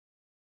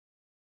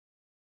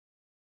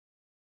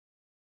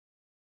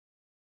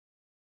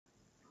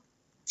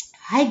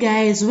Hi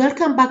guys,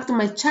 welcome back to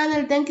my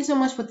channel. Thank you so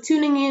much for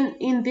tuning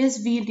in this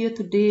video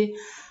today.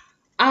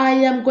 I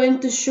am going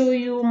to show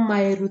you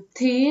my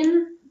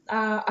routine,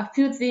 a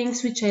few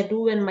things which I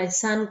do when my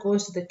son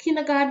goes to the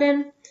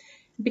kindergarten,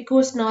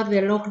 because now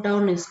the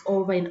lockdown is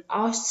over in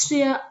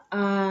Austria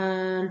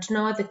and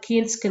now the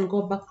kids can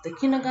go back to the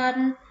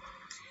kindergarten.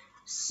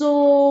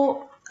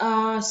 So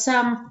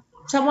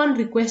someone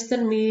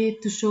requested me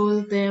to show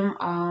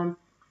them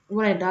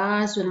what I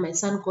does when my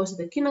son goes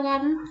to the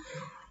kindergarten.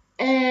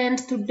 And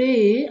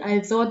today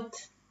I thought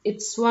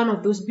it's one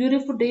of those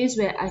beautiful days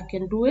where I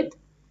can do it.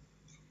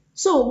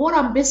 So what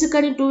I'm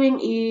basically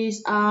doing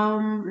is,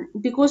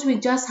 because we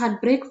just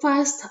had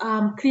breakfast,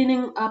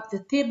 cleaning up the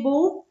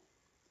table,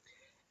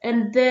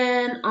 and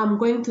then I'm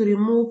going to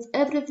remove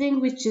everything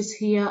which is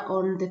here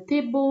on the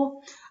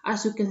table.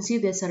 As you can see,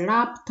 there's a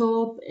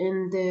laptop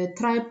and the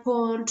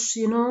tripod,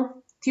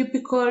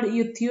 typical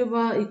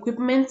YouTuber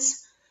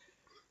equipments.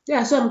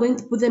 Yeah, so I'm going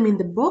to put them in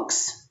the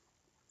box,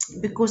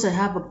 because I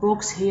have a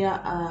box here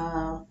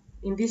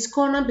in this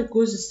corner,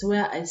 because it's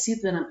where I sit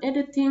when I'm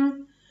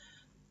editing.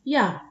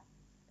 Yeah,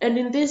 and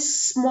in this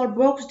small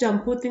box that I'm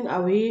putting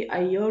away,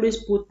 I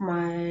always put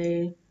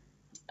my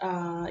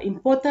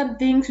important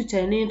things which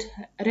I need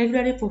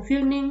regularly for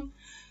filming.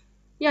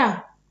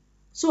 Yeah,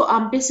 so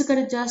I'm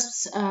basically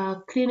just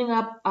cleaning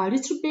up a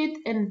little bit,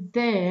 and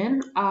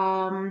then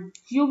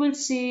you will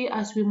see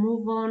as we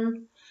move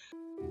on.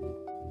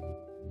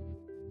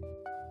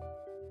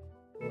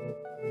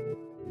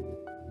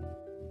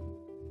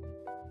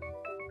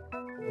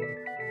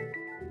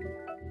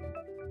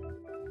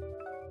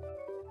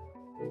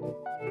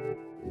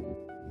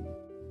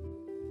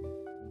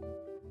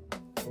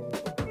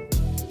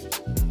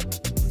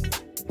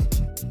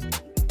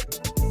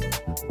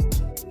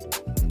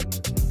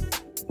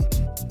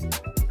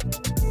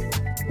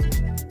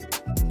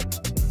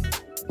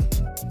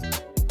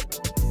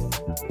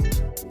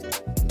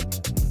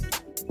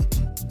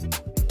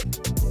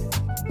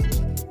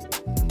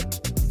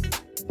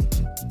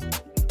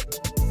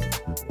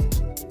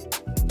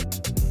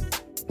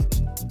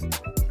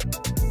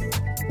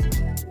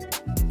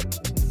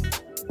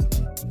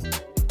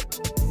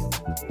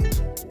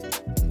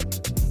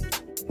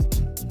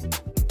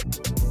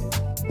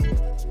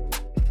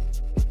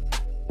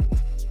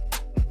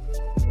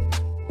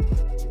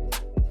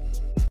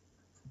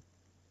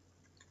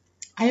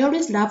 I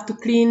always love to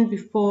clean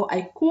before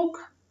I cook.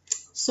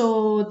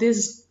 So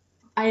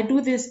I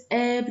do this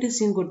every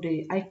single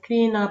day. I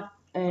clean up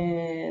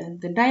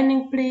the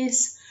dining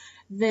place,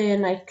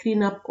 then I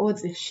clean up all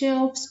the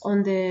shelves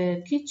on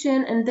the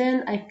kitchen, and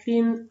then I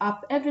clean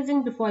up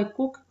everything before I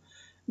cook,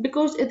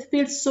 because it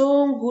feels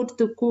so good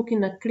to cook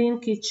in a clean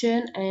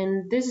kitchen,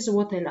 and this is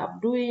what I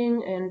love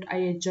doing and I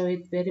enjoy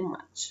it very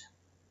much.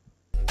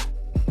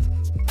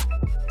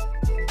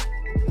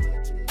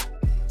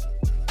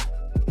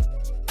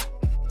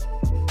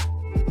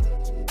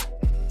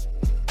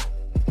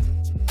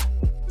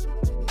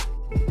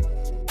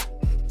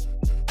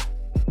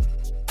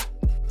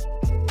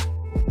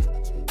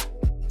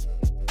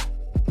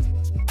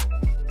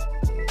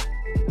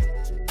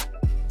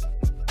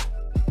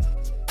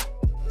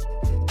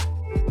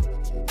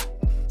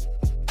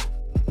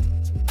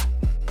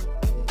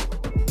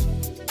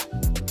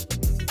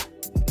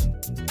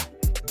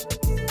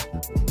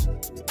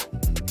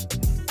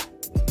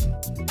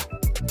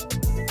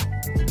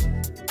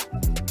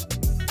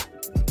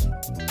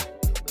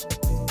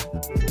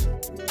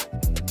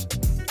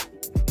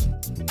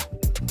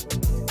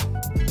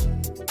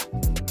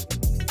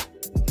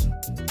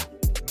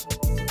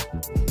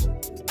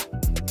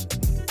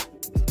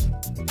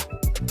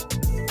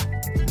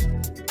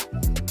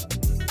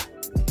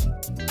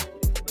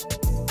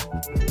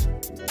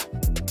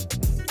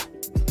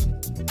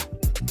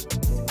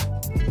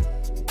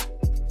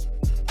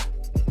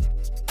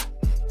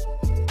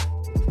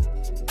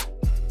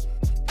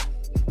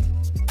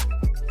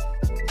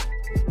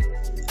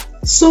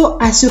 So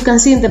as you can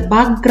see in the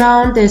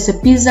background, there's a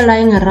pizza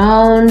lying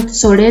around,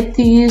 so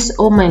lettuce.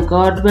 Oh my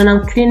god, when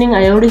I'm cleaning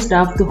I always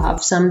love to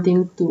have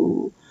something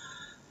to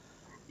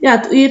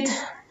eat.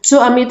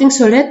 So I'm eating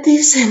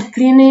lettuce and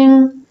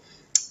cleaning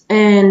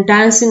and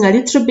dancing a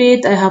little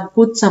bit. I have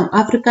put some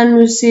African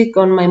music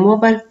on my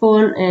mobile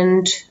phone,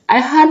 and I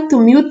had to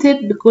mute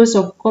it because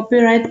of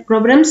copyright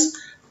problems.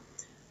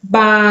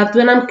 But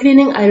when I'm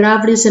cleaning, I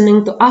love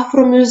listening to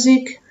Afro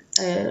music.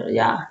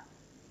 Yeah,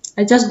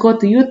 I just go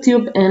to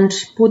YouTube and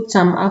put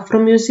some Afro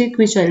music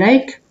which I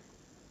like.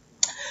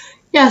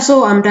 Yeah,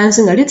 so I'm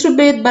dancing a little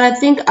bit, but I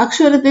think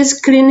actually this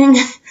cleaning,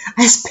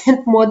 I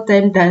spent more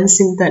time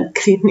dancing than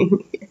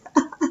cleaning.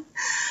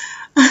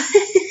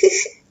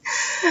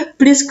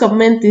 Please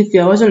comment if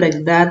you're also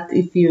like that,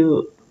 if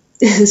you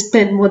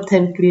spend more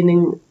time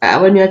cleaning,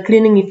 when you're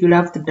cleaning, if you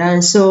love to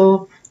dance.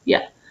 So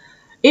yeah,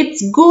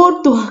 it's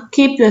good to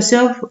keep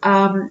yourself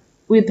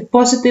with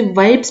positive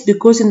vibes,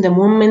 because in the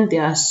moment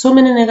there are so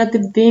many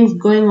negative things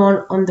going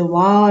on the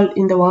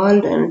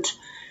world, and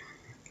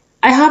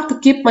I have to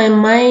keep my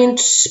mind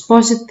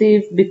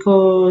positive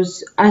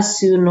because,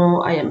 as you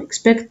know, I am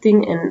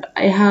expecting, and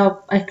I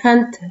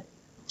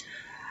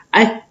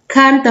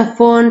can't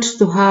afford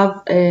to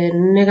have a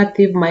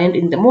negative mind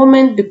in the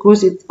moment,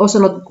 because it's also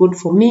not good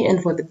for me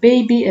and for the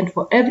baby and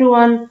for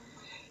everyone.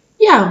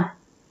 Yeah,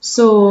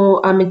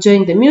 so I'm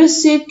enjoying the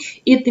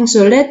music, eating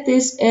some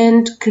lettuce,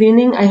 and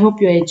cleaning. I hope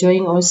you're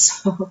enjoying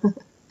also.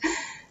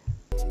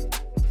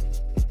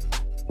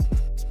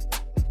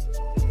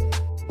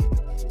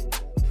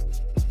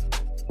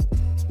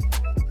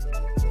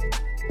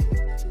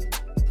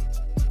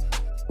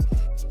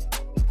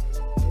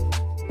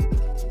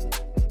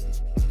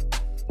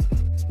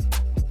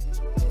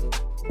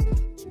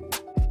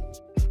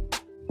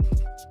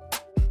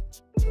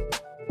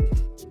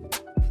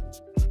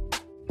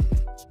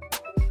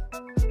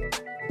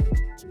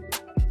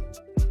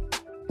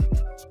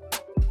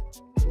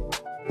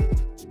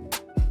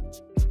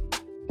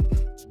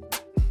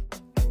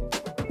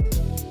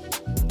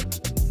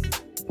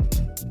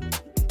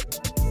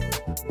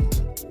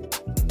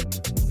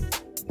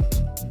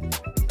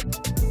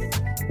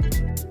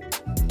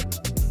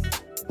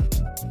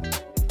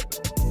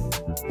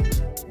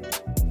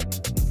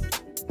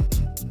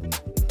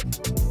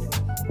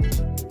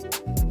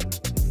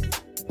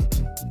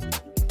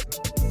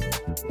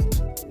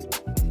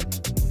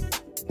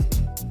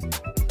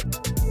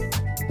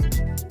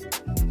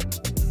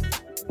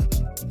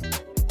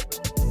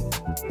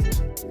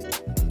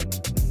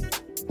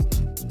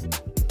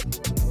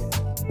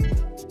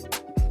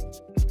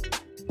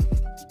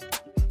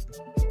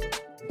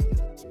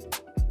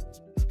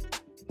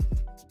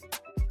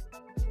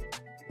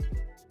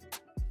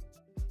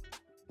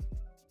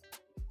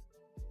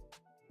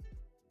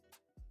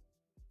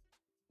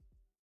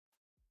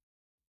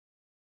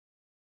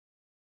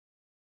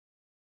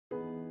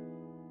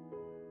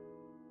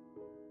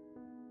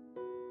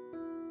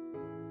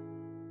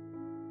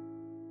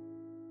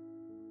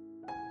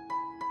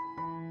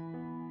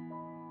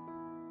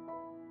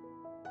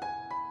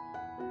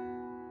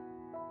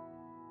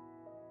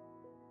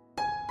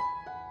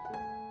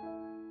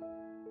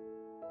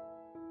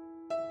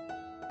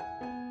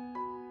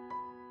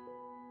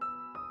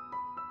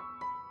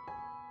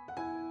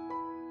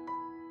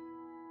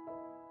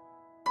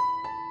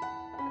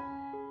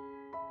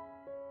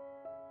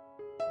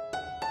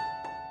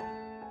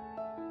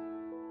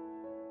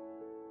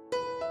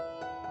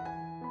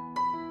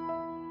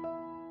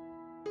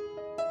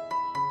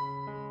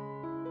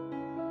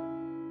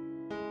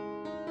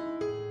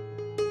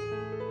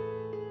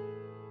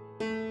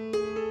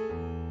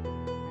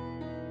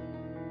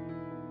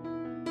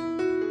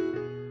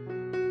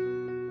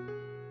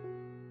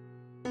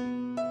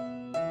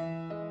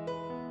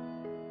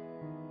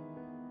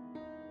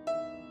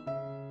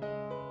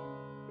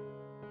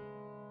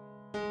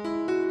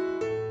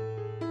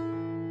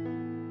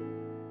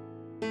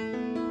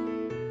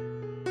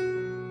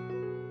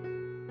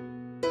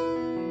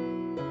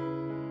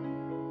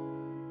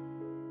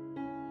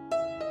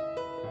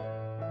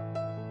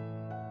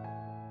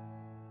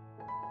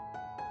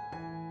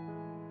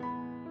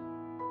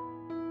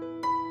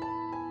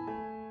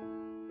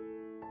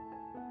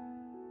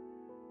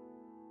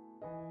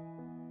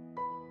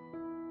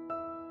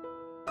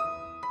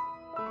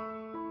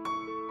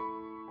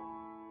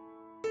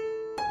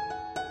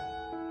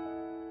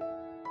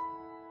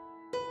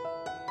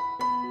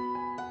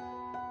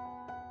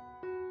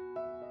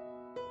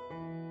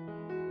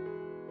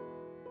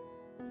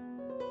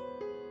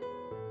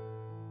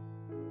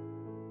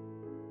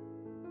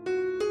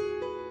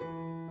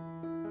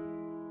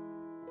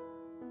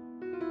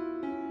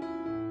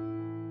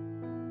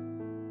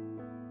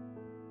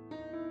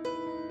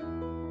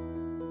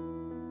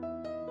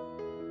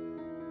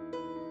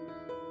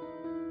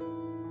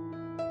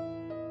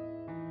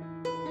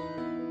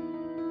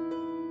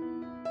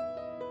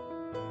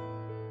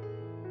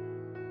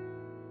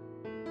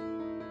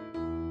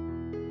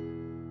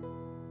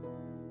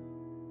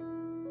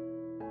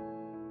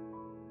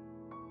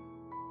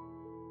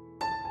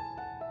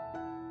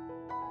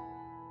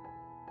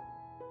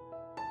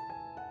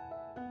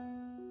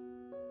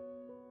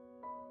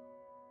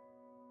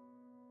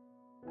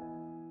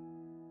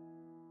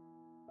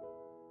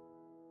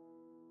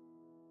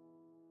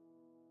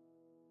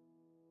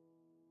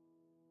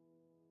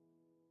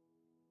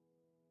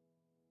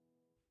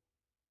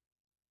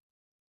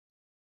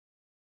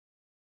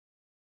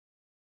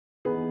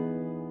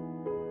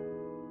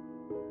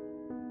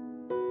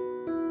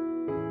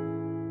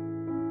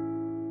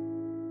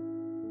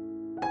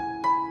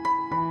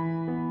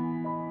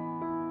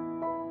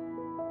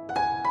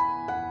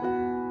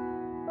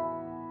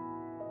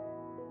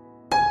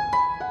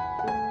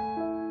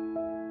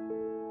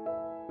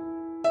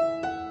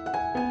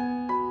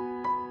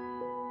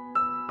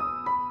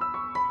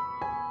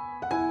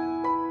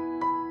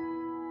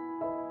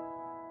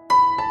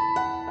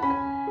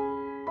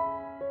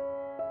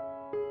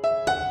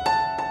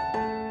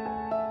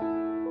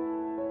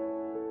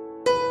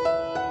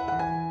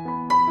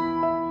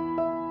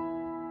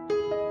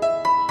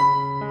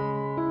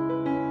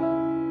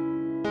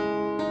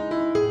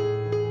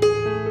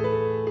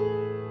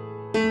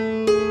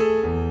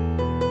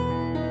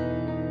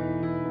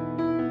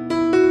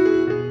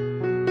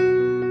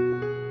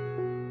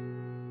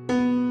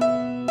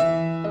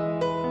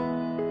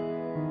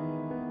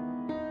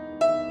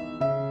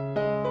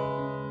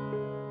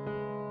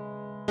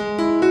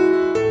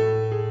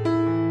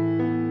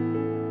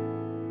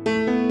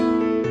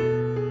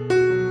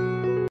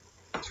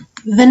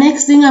 The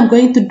next thing I'm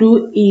going to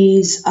do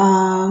is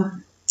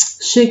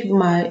shake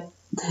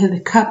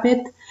the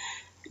carpet,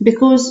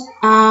 because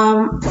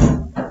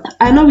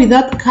I know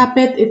without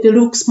carpet it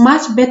looks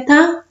much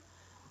better,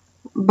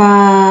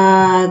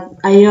 but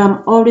I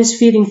am always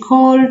feeling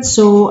cold,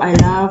 so I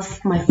love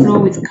my floor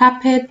with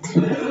carpet.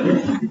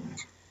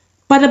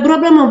 But the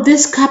problem of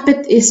this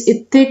carpet is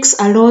it takes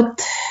a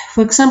lot.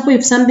 For example,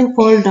 if something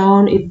falls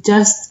down, it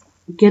just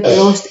get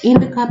lost in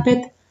the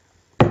carpet.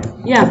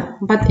 Yeah,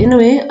 but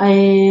anyway,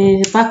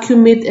 I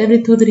vacuum it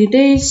every 2-3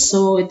 days,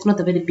 so it's not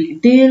a very big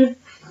deal.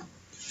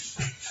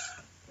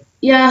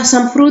 Yeah,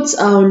 some fruits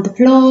are on the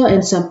floor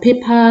and some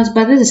papers,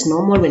 but this is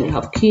normal when you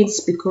have kids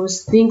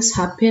because things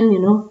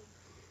happen,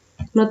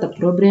 not a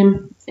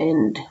problem.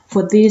 And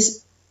for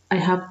this, I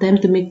have time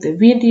to make the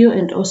video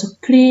and also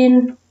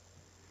clean.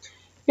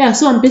 Yeah,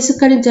 so I'm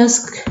basically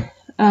just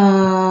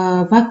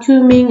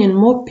vacuuming and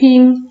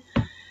mopping,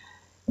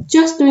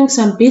 just doing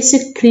some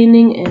basic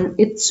cleaning, and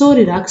it's so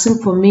relaxing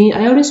for me.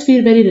 I always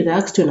feel very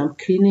relaxed when I'm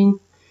cleaning.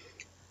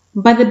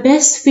 But the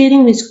best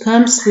feeling which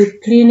comes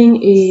with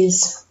cleaning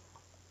is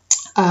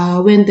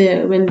when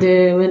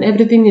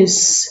everything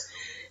is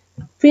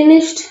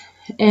finished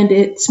and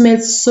it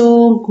smells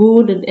so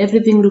good and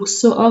everything looks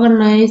so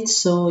organized.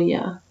 So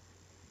yeah,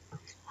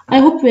 I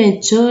hope you're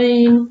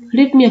enjoying.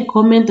 Leave me a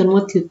comment on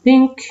what you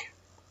think,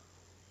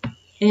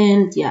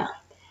 and yeah.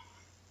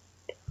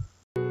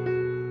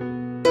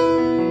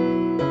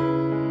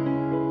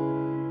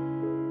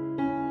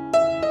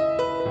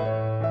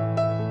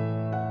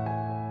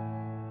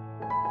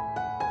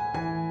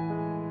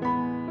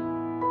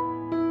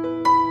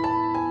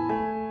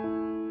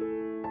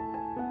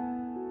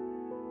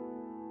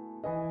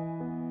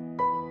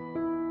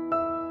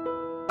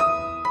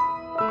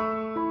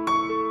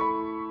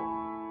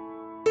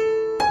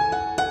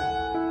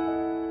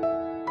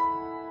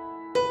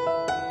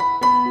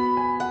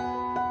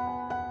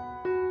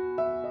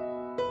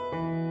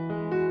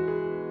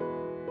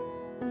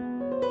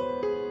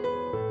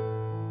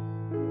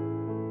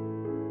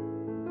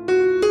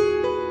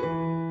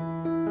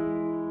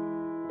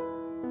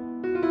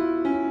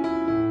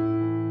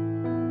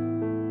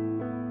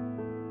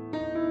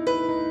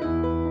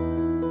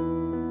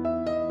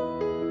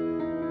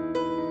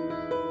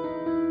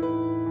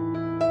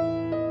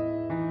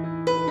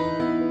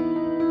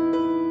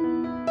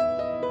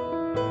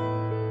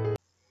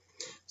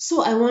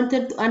 So I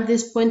wanted to add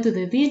this point to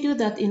the video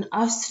that in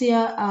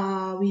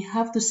Austria, we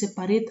have to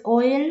separate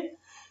oil.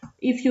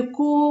 If you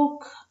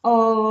cook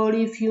or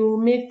if you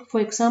make,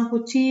 for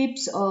example,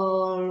 chips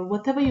or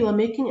whatever you are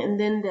making, and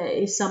then there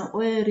is some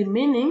oil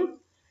remaining,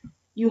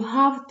 you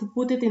have to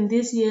put it in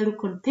this yellow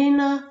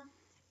container,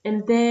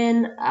 and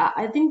then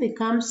I think they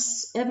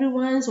comes every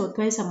once or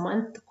twice a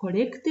month to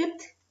collect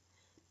it,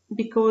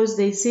 because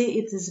they say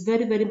it is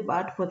very, very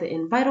bad for the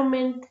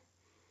environment.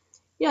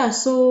 Yeah,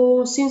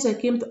 so since I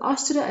came to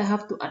Austria, I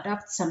have to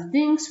adapt some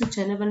things which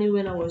I never knew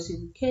when I was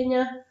in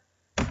Kenya.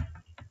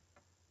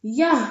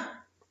 Yeah,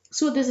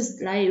 so this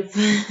is life.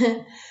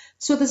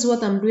 So this is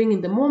what I'm doing in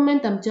the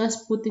moment. I'm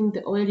just putting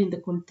the oil in the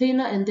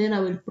container, and then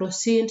I will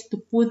proceed to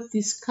put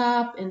this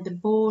cup and the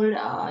bowl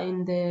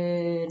in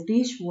the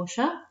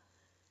dishwasher.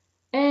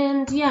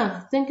 And yeah,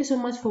 thank you so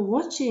much for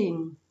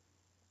watching.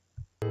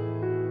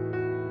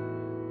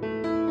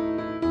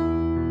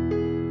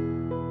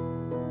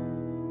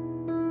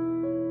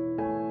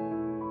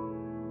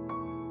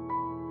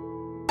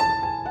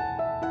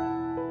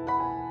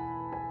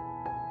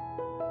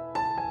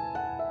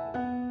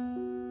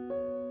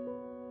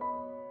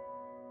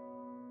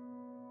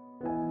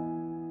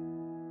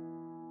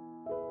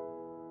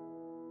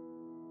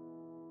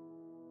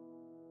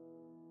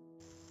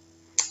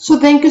 So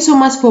thank you so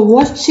much for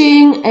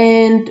watching,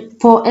 and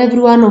for every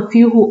one of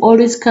you who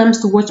always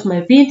comes to watch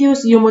my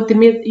videos. You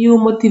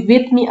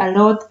motivate me a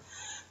lot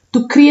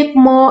to create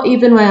more,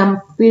 even when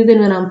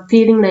I'm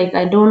feeling like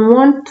I don't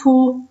want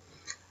to.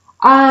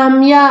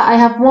 Yeah, I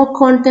have more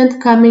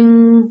content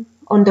coming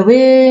on the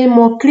way,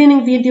 more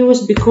cleaning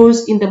videos,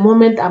 because in the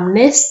moment I'm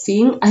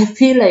nesting, I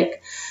feel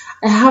like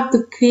I have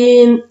to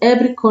clean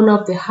every corner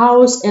of the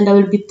house, and I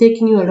will be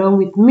taking you along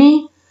with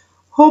me.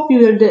 Hope you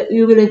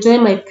will enjoy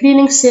my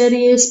cleaning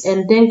series,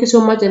 and thank you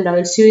so much, and I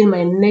will see you in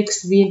my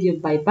next video.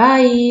 Bye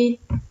bye.